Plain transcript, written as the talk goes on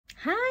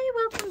Hi,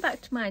 welcome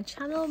back to my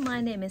channel.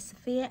 My name is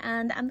Sophia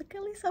and I'm the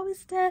girly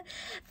Sewista.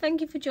 Thank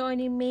you for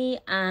joining me,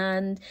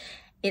 and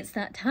it's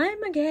that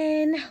time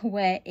again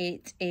where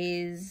it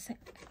is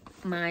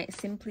my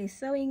Simply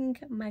Sewing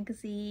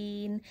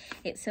magazine.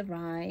 It's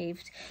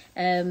arrived.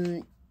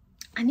 I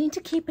need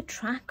to keep a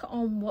track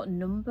on what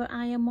number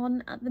I am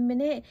on at the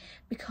minute,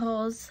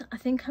 because I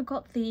think I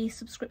got the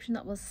subscription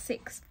that was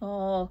 6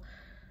 for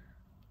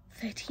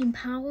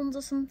 £13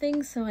 or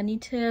something, so I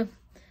need to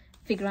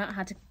figure out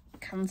how to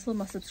cancel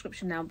my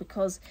subscription now,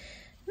 because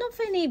not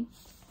for any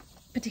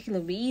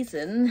particular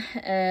reason,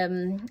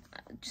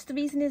 just the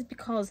reason is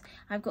because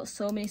I've got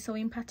so many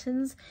sewing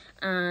patterns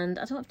and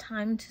I don't have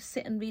time to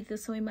sit and read the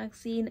sewing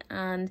magazine,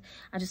 and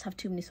I just have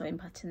too many sewing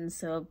patterns.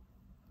 So,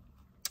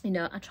 you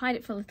know, I tried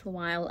it for a little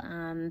while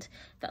and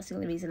that's the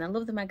only reason. I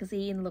love the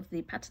magazine, love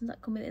the patterns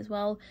that come with it as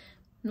well,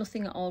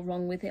 nothing at all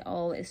wrong with it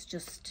all. It's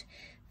just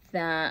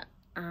that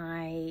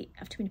I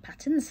have too many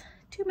patterns,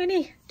 too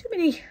many.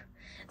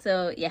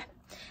 So yeah,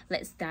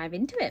 let's dive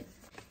into it.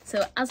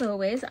 So as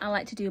always, I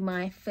like to do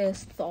my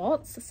first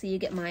thoughts, so you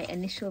get my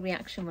initial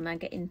reaction when I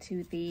get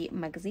into the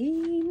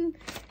magazine.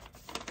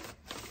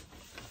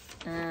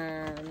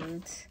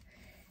 And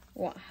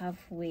what have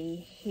we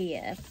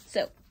here?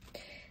 So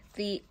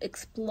the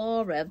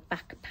Explorer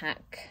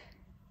backpack.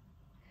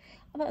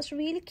 Oh, that's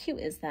really cute,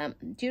 is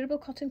that? Durable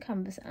cotton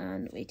canvas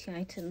and weighty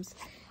items.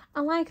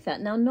 I like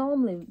that. Now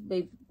normally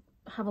we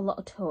have a lot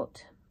of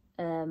tote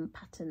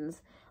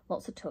patterns,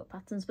 lots of tote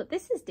patterns, but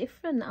this is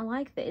different. I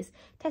like this.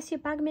 Test your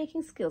bag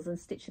making skills and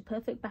stitch the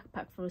perfect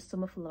backpack for a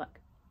summer full of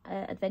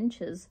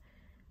adventures.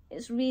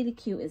 It's really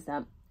cute, is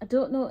that? I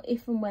don't know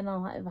if and when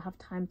I'll ever have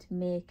time to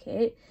make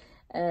it,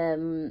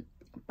 but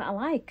I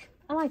like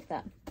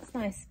that. It's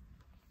nice.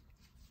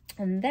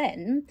 And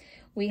then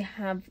we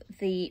have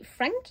the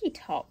Frankie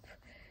top.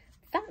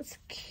 That's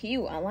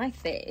cute. I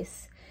like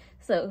this.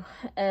 So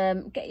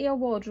get your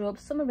wardrobe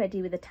summer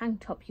ready with a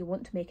tank top you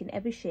want to make in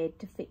every shade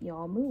to fit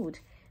your mood.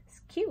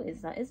 It's cute,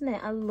 is that, isn't it?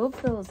 I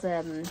love those.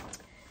 I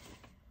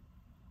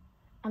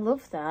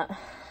love that.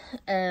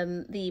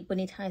 The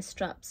bunny tie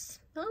straps.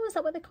 Oh, is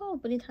that what they're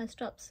called? Bunny tie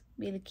straps.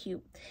 Really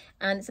cute.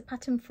 And it's a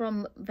pattern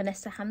from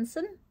Vanessa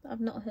Hansen.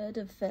 I've not heard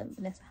of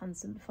Vanessa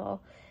Hansen before,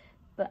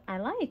 but I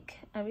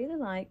really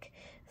like.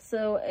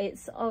 So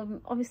it's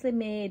obviously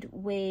made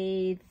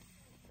with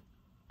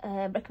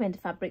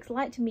recommended fabrics: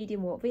 light to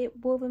medium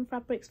woven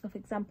fabrics, for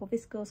example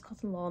viscose,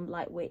 cotton lawn,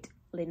 lightweight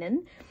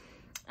linen.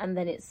 And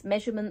then it's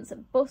measurements: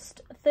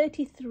 bust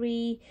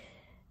 33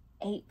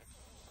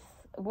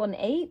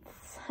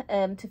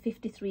 1/8 to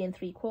 53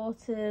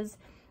 3/4,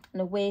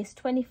 and a waist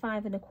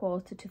 25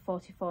 1/4 to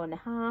 44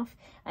 1/2,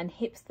 and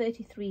hips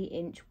 33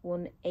 inch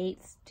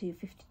 1/8 to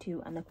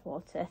 52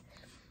 1/4.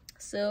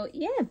 So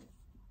yeah,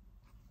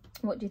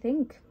 what do you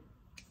think?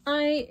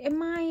 In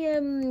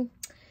my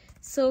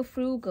So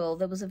Frugal,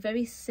 there was a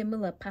very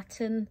similar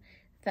pattern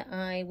that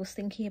I was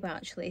thinking about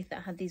actually,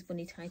 that had these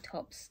bunny tie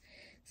tops.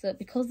 So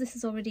because this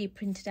is already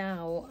printed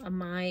out, I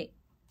might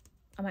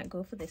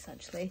go for this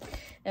actually,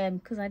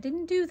 because I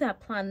didn't do that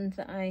plan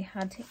that I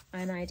had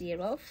an idea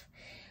of.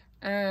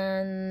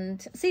 And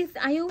see,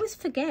 I always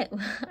forget.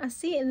 I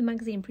see it in the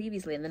magazine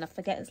previously and then I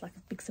forget. It's like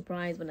a big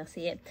surprise when I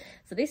see it.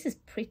 So this is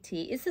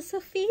pretty. It's a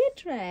Sophia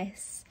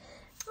dress.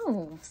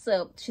 Oh,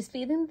 so she's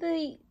feeling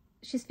the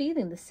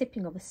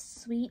sipping of a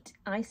sweet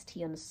iced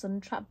tea on a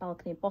sun-trapped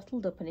balcony,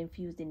 bottled up and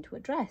infused into a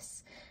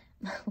dress.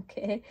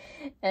 Okay.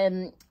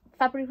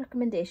 Fabric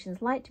recommendations: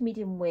 light to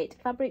medium weight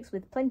fabrics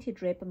with plenty of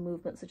drape and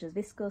movement, such as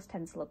viscose,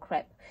 tencel or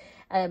crepe.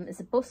 It's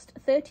a bust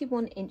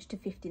 31 inch to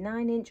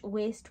 59 inch,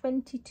 waist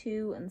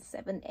 22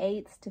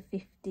 7/8 to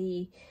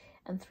 50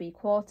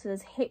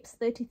 3/4, hips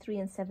 33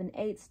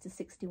 7/8 to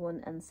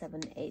 61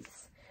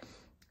 7/8.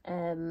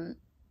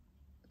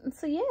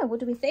 So yeah,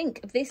 what do we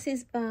think? This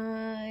is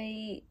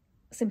by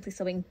Simply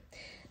Sewing.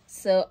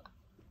 So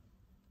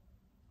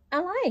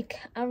I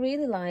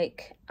really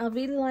like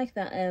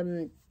that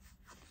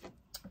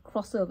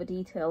crossover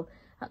detail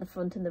at the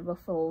front and the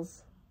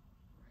ruffles.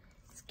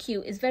 It's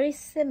cute. It's very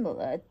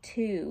similar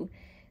to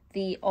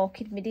the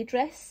orchid midi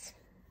dress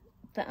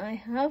that I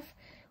have,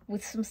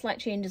 with some slight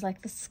changes,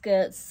 like the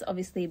skirts,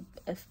 obviously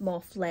a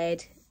more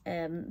flared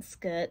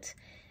skirt,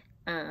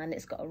 and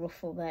it's got a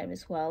ruffle there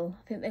as well.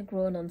 I think they're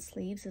grown on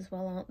sleeves as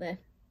well, aren't they?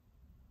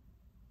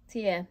 So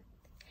yeah,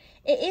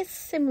 it is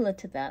similar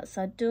to that.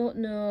 So I don't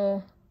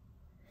know.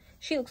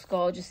 She looks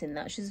gorgeous in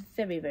that. She's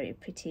very, very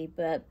pretty,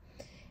 but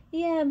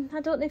yeah,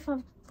 I don't know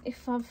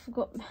if I've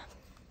got.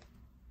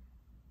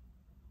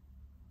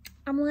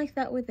 I'm like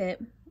that with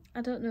it.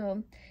 I don't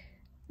know.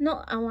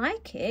 I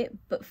like it,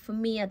 but for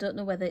me, I don't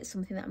know whether it's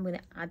something that I'm going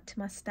to add to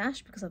my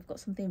stash, because I've got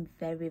something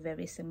very,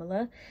 very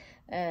similar.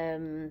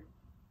 The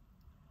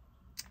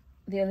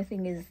only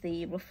thing is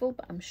the ruffle,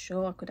 but I'm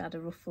sure I could add a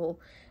ruffle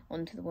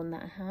onto the one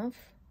that I have.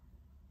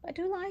 But I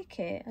do like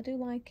it. I do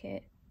like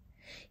it.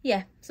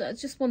 Yeah, so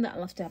it's just one that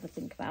I'll have to have a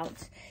think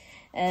about.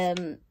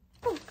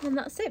 Oh, and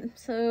that's it.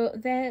 So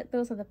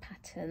those are the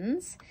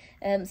patterns.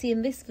 See,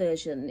 in this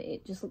version,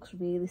 it just looks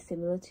really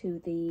similar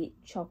to the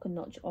chalk and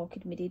notch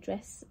orchid midi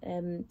dress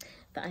that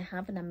I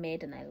have and I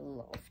made and I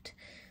loved.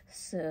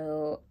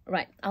 So,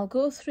 right, I'll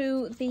go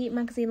through the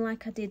magazine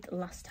like I did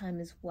last time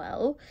as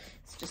well.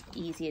 It's just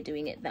easier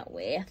doing it that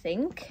way, I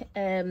think.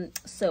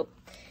 So,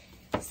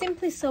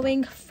 simply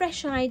sewing,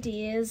 fresh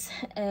ideas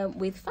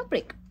with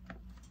fabric.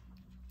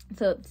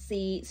 So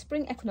the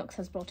spring equinox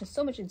has brought us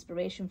so much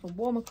inspiration from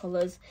warmer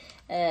colours,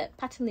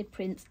 patternly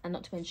prints, and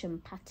not to mention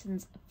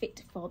patterns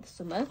fit for the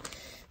summer.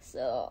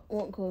 So I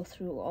won't go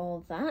through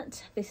all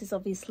that. This is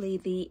obviously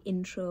the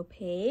intro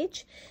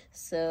page.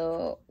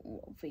 So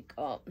what have we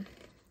got?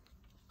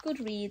 Good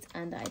reads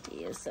and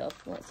ideas. So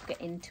let's get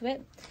into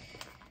it.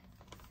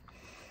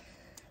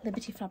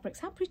 Liberty Fabrics.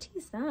 How pretty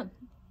is that?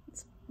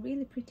 It's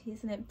really pretty,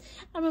 isn't it?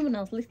 I remember when I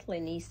was little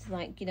and used to,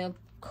 like, you know,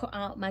 cut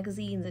out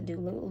magazines and do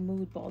little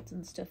mood boards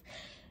and stuff.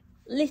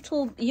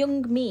 Little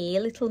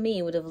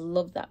me would have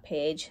loved that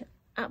page.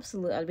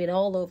 Absolutely, I'd been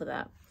all over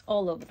that.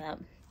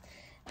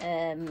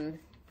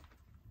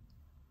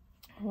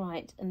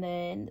 Right, and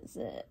then there's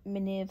a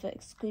Minerva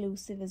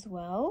exclusive as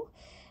well.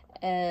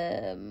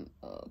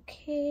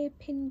 Okay,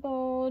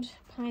 pinboard,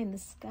 pie in the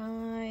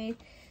sky.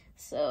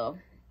 So,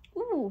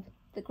 ooh,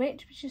 the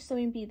Great British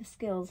Sewing Bee, the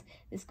skills.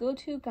 This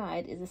go-to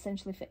guide is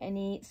essentially for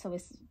any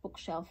sewist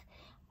bookshelf.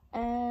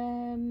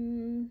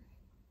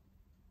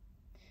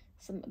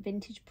 Some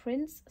vintage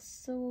prints,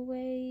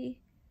 Sewaway,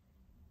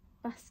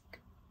 Basque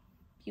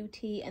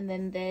Beauty, and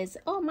then there's,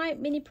 oh, my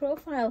mini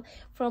profile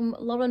from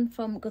Lauren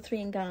from Guthrie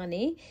and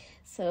Garney.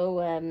 So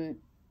a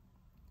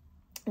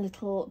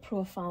little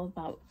profile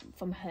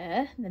from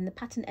her. And then the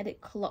pattern edit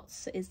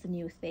culottes is the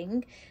new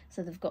thing,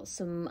 so they've got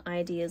some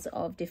ideas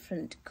of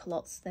different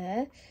culottes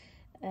there.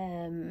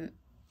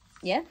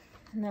 Yeah,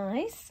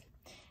 nice.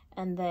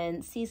 And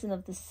then Season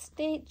of the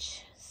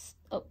Stitch,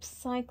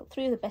 upcycle,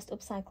 3 of the best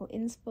upcycle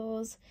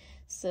inspos.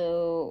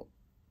 So,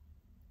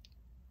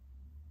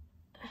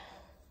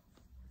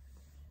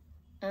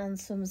 and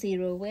some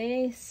zero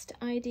waste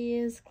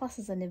ideas,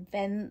 classes and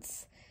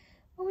events.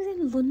 I was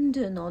in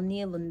London or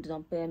near London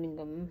or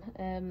Birmingham.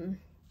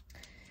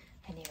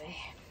 Anyway,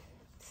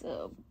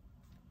 so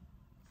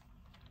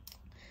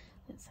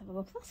let's have a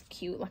look. That's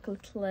cute, like a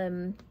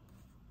little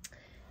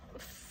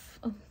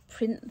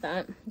print,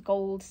 that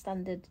gold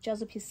standard.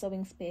 Jazz up your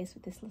sewing space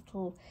with this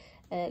little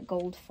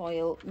gold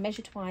foil,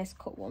 measure twice,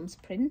 cut once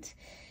print.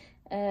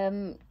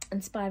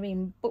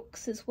 Inspiring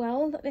books as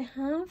well that they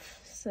have,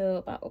 so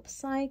about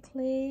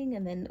upcycling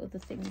and then other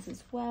things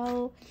as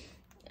well.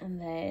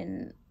 And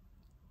then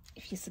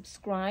if you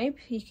subscribe,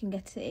 you can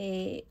get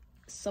a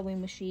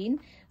sewing machine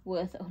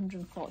worth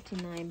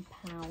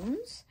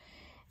 £149.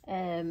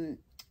 Win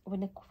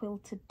a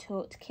quilted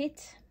tote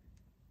kit.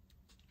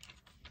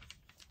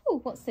 Oh,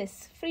 what's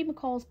this? Free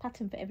McCall's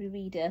pattern for every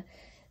reader.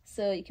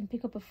 So you can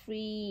pick up a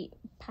free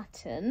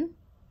pattern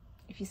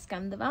if you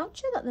scan the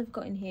voucher that they've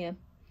got in here.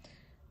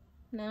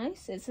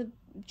 Nice. It's a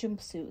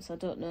jumpsuit, so I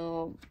don't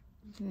know.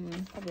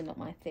 Probably not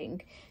my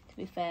thing, to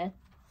be fair.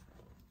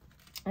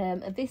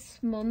 This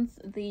month,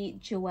 the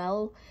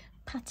Joelle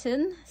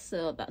pattern.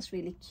 So that's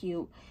really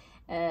cute.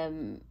 I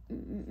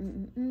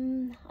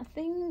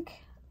think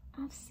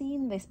I've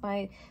seen this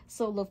by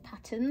So Love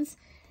Patterns.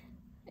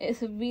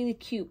 It's a really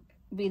cute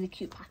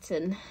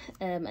pattern,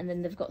 and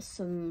then they've got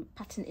some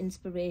pattern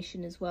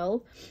inspiration as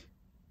well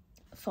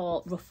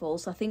for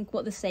ruffles. So I think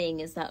what they're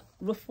saying is that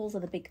ruffles are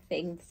the big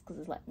things because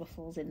there's like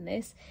ruffles in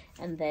this,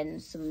 and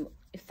then some,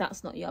 if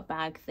that's not your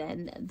bag,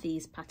 then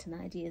these pattern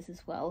ideas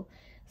as well.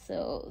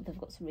 So they've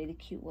got some really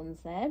cute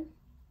ones there.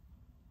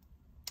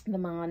 The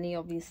Marnie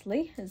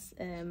obviously is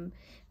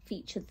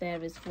featured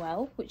there as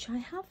well, which I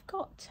have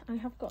got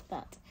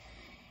that.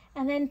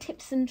 And then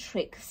tips and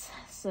tricks,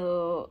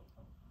 so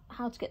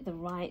how to get the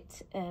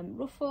right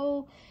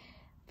ruffle,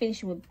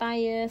 finishing with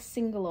bias,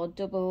 single or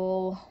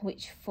double,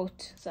 which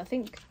foot. So I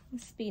think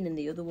this has been in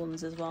the other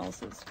ones as well,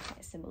 so it's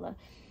quite similar.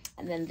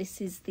 And then this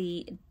is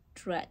the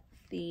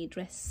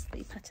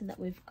pattern that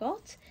we've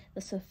got,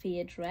 the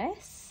Sophia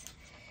dress.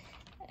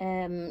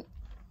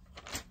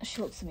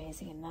 She looks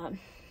amazing in that.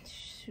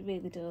 She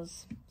really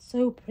does.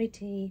 So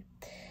pretty.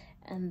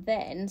 And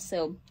then,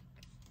 so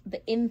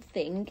the in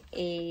thing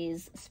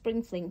is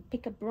Spring Fling.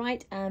 Pick a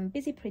bright and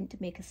busy print to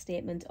make a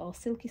statement, or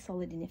silky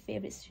solid in your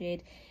favourite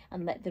shade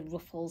and let the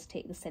ruffles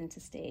take the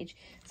centre stage.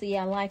 So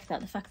yeah, I like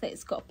that. The fact that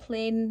it's got a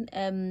plain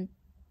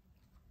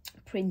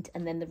print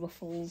and then the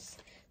ruffles,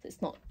 so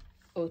it's not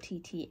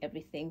OTT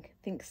everything.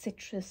 I think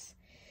citrus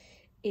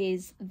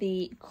is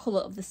the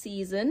colour of the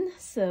season,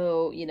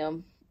 so you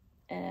know,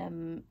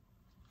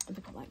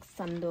 they've got like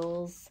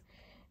sandals,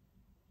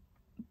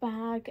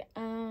 bag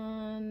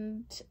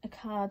and a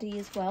cardi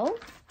as well,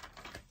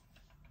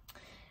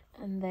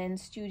 and then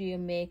studio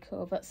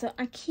makeover. So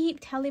I keep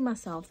telling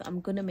myself that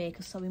I'm gonna make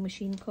a sewing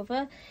machine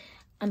cover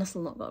and I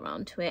still not got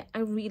around to it. I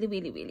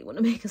really want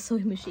to make a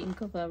sewing machine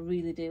cover, I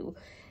really do.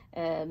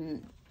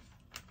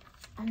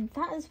 And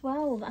that as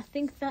well, I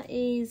think that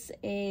is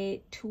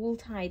a tool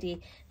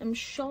tidy. I'm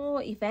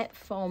sure Yvette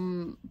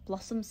from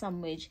Blossom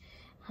Sandwich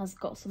has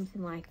got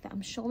something like that.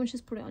 I'm sure when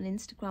she's put it on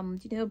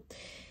Instagram, you know,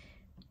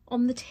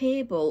 on the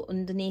table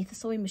underneath the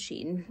sewing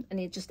machine, and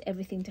it's just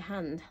everything to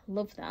hand.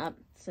 Love that.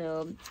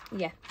 So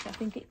yeah, I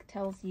think it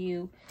tells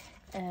you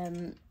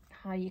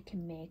how you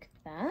can make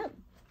that.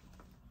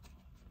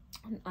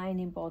 An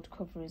ironing board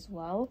cover as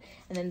well,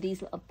 and then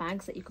these little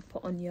bags that you could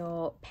put on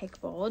your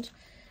pegboard.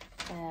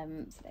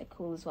 So they're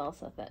cool as well.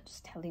 So that's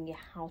just telling you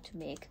how to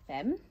make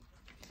them.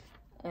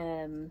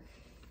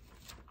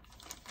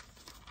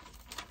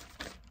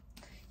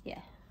 Yeah,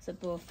 so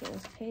both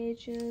those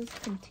pages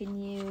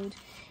continued.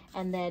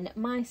 And then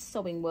My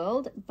Sewing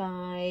World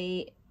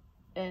by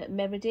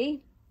Meredy,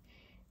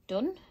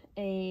 done.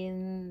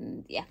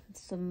 And yeah,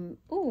 some,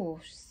 oh,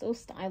 so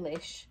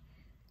stylish.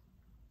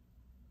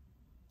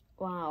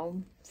 Wow.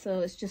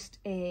 So it's just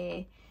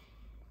a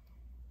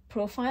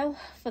profile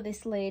for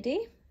this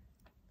lady.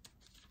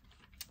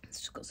 It's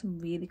just got some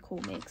really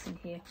cool makes in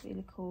here,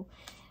 really cool.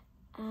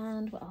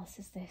 And what else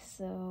is this?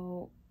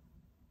 So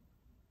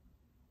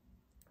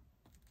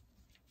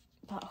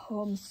about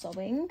home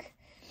sewing,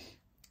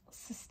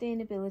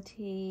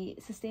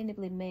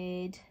 sustainably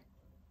made.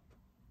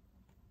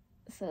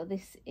 So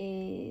this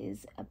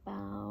is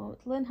about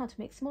learn how to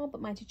make small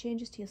but mighty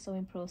changes to your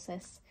sewing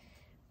process.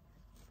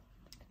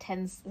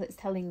 It's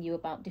telling you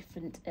about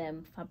different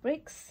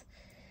fabrics,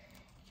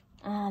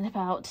 and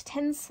about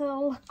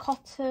tencel,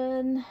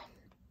 cotton,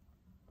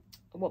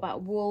 what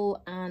about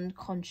wool, and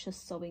conscious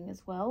sewing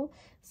as well.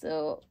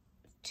 So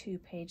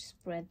 2-page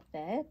spread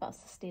there about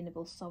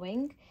sustainable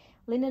sewing.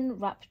 Linen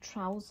wrap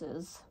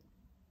trousers.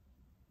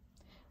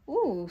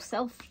 Ooh,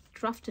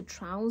 self-drafted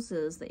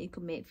trousers that you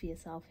can make for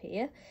yourself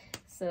here.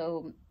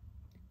 So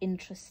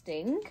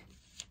interesting.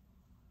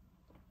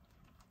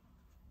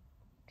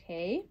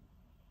 Okay.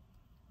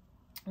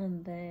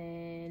 And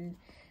then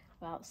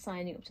about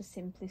signing up to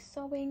Simply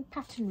Sewing,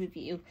 pattern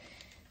review.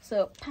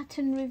 So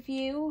pattern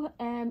review,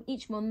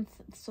 each month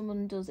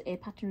someone does a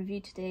pattern review.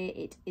 Today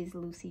it is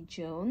Lucy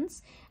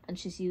Jones, and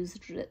she's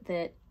used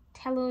the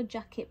Tello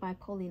jacket by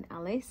Pauline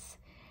Alice.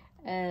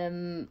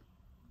 Yeah,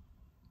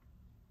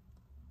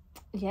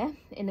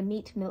 in a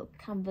meat milk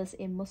canvas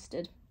in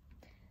mustard.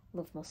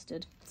 Love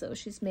mustard. So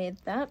she's made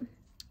that.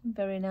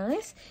 Very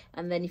nice.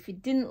 And then if you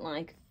didn't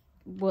like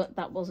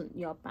that wasn't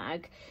your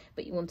bag,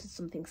 but you wanted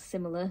something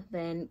similar,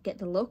 then Get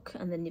the Look,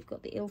 and then you've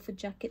got the Ilford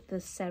jacket, the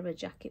Sarah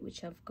jacket,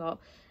 which I've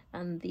got,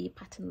 and the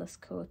patternless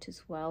coat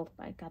as well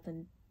by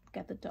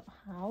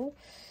Gather.how.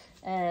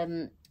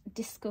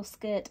 Disco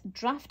skirt,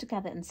 draft,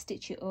 gather and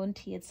stitch your own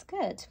tiered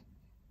skirt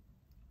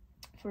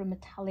for a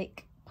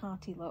metallic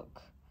party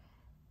look.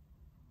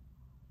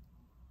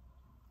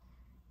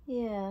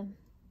 Yeah,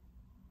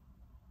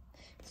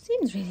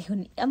 seems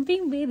really I'm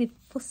being really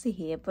fussy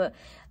here, but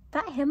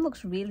that hem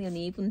looks really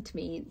uneven to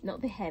me.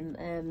 Not the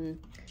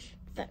hem,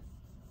 that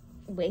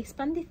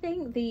waistbandy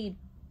thing.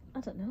 I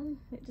don't know.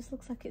 It just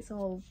looks like it's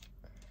all.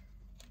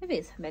 Maybe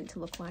it's meant to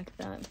look like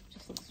that. It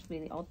just looks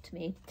really odd to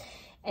me.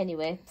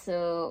 Anyway,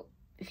 so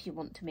if you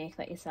want to make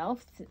that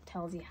yourself, it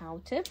tells you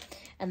how to.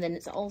 And then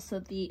it's also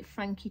the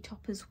Frankie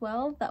top as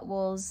well. That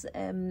was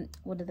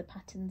one of the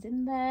patterns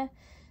in there.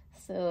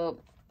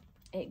 So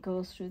it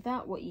goes through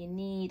that, what you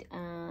need,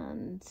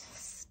 and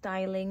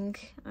styling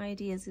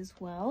ideas as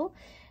well.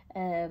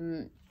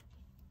 On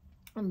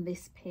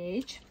this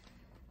page,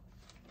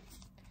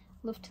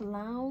 Love to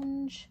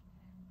Lounge.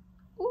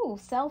 Ooh,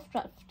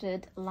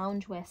 self-drafted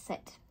loungewear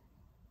set.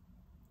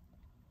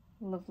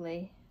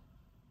 Lovely.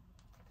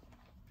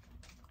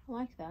 I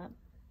like that.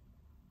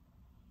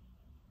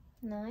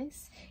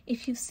 Nice.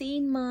 If you've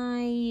seen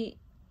my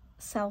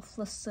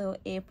Selfless Sew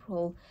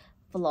April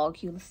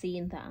vlog, you'll have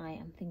seen that I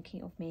am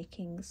thinking of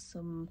making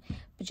some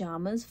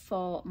pyjamas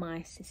for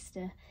my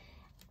sister,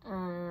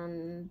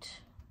 and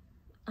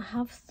I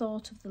have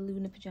thought of the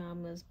Luna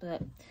pyjamas,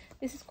 but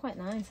this is quite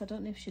nice. I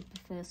don't know if she'd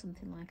prefer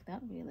something like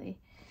that really.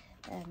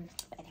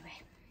 But anyway,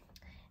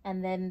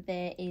 and then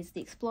there is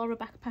the Explorer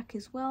backpack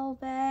as well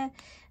there.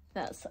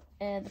 That's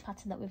the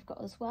pattern that we've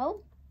got as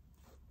well.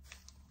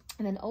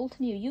 And then alter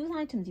new, use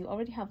items you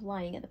already have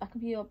lying at the back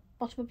of your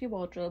bottom of your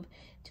wardrobe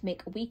to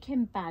make a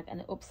weekend bag and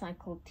an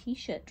upcycled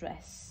t-shirt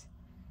dress.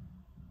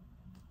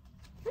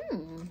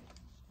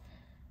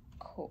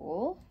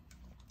 Cool.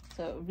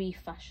 So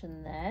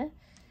refashion there.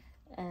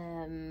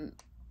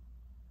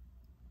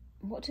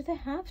 What do they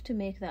have to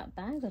make that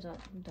bag? I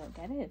don't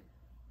get it.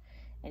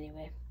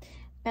 Anyway,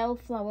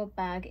 Bellflower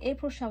bag.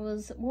 April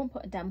showers won't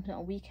put a dampener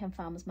on weekend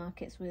farmers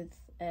markets with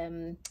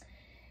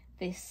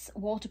this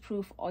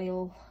waterproof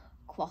oil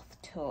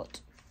cloth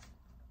tote.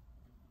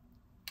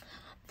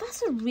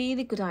 That's a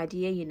really good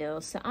idea, you know.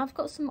 So I've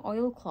got some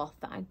oilcloth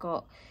that I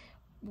got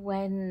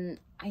when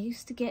I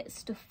used to get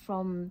stuff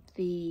from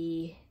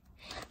the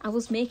I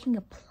was making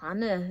a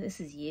planner, this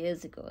is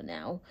years ago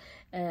now,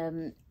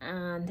 and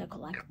I got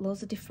like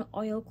loads of different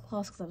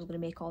oilcloths because I was going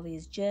to make all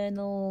these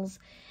journals,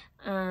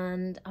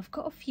 and I've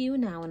got a few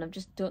now and I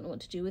just don't know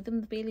what to do with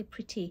them. They're really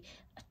pretty.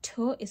 A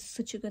tote is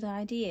such a good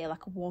idea,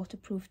 like a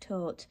waterproof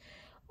tote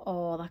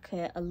or like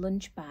a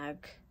lunch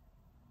bag.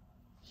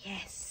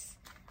 Yes,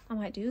 I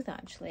might do that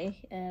actually.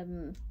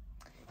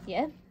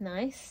 Yeah,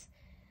 nice.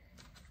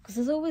 Because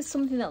there's always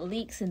something that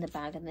leaks in the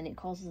bag and then it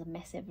causes a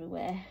mess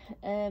everywhere.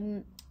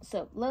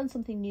 So learn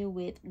something new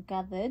with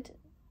Gathered.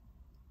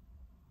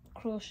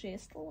 Crochet. I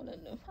still want to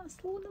learn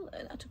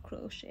how to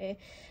crochet,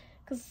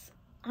 because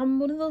I'm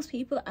one of those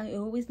people that I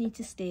always need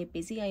to stay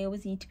busy. I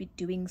always need to be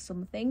doing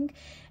something.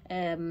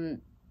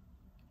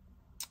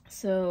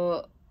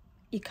 So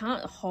you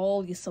can't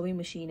haul your sewing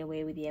machine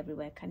away with you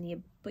everywhere, can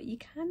you? But you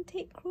can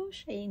take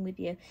crocheting with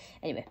you.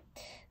 Anyway,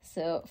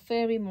 so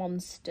furry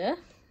monster.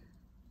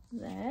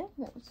 There,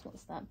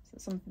 what's that? So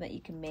something that you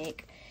can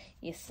make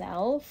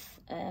yourself.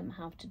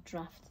 How to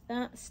draft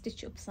that.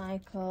 Stitch up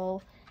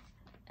cycle.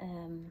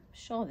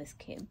 Sure,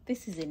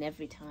 this is in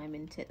every time,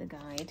 isn't it? The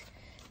guide,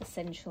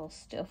 essential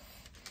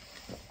stuff.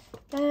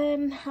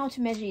 How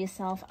to measure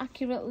yourself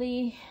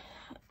accurately.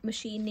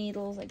 Machine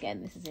needles,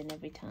 again, this is in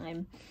every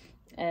time.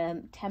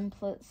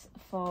 Templates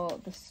for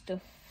the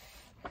stuff.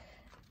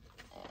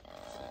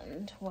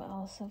 And what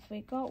else have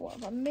we got? What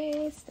have I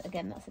missed?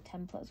 Again, that's a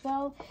template as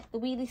well. The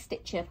Wheelie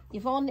Stitcher.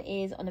 Yvonne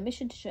is on a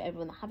mission to show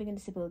everyone that having a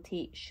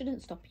disability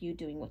shouldn't stop you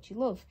doing what you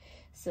love.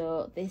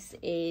 So this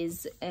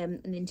is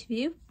an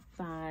interview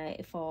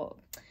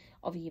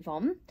of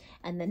Yvonne.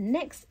 And the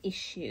next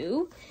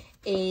issue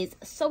is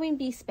Sewing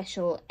Bee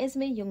Special,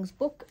 Esme Young's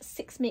book,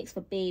 6 Makes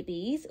for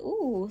Babies.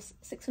 Ooh,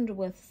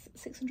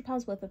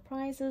 £600 worth of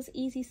prizes.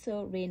 Easy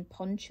Sew Rain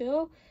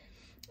Poncho.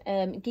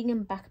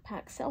 Gingham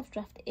backpack,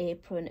 self-draft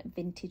apron,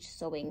 vintage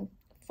sewing.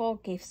 4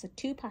 gifts,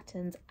 2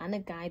 patterns and a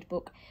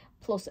guidebook,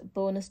 plus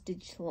bonus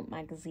digital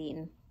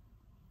magazine.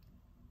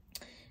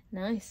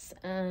 Nice.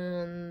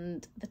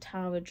 And the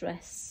Tara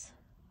dress,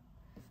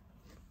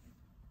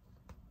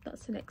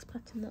 that's the next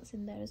pattern that's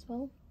in there as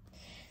well.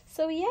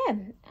 So yeah,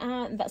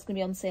 and that's going to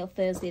be on sale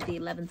Thursday the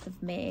 11th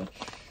of May.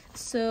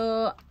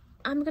 So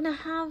I'm going to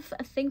have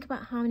a think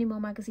about how many more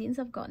magazines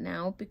I've got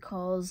now,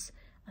 because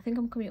I think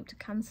I'm coming up to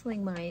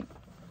cancelling my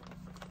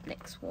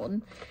next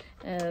one.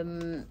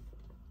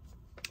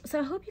 So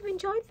I hope you've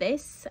enjoyed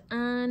this,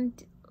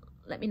 and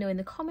let me know in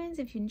the comments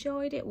if you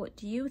enjoyed it. What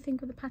do you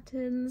think of the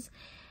patterns?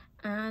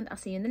 And I'll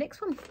see you in the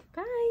next one.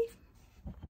 Bye.